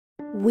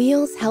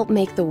Wheels help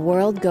make the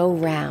world go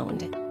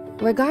round.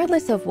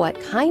 Regardless of what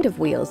kind of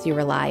wheels you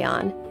rely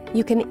on,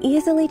 you can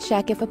easily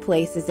check if a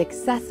place is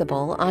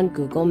accessible on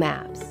Google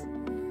Maps.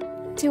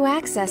 To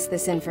access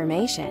this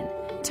information,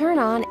 turn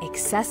on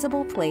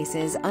Accessible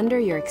Places under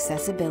your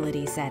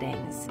accessibility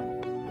settings.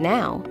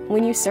 Now,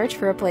 when you search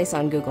for a place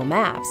on Google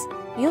Maps,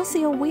 you'll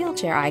see a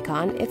wheelchair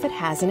icon if it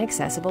has an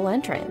accessible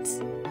entrance.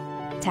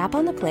 Tap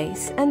on the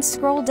place and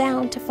scroll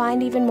down to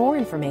find even more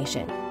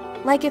information,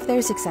 like if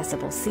there's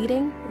accessible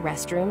seating,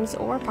 restrooms,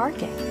 or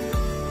parking.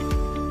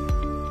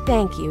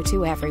 Thank you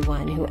to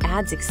everyone who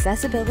adds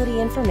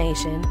accessibility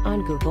information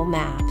on Google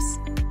Maps.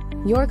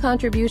 Your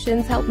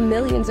contributions help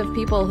millions of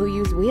people who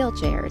use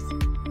wheelchairs,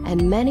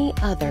 and many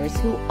others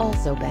who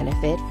also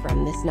benefit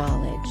from this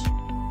knowledge.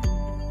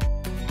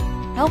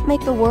 Help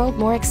make the world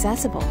more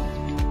accessible.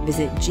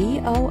 Visit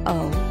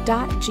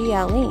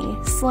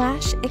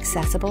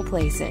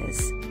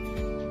goo.gle/accessibleplaces.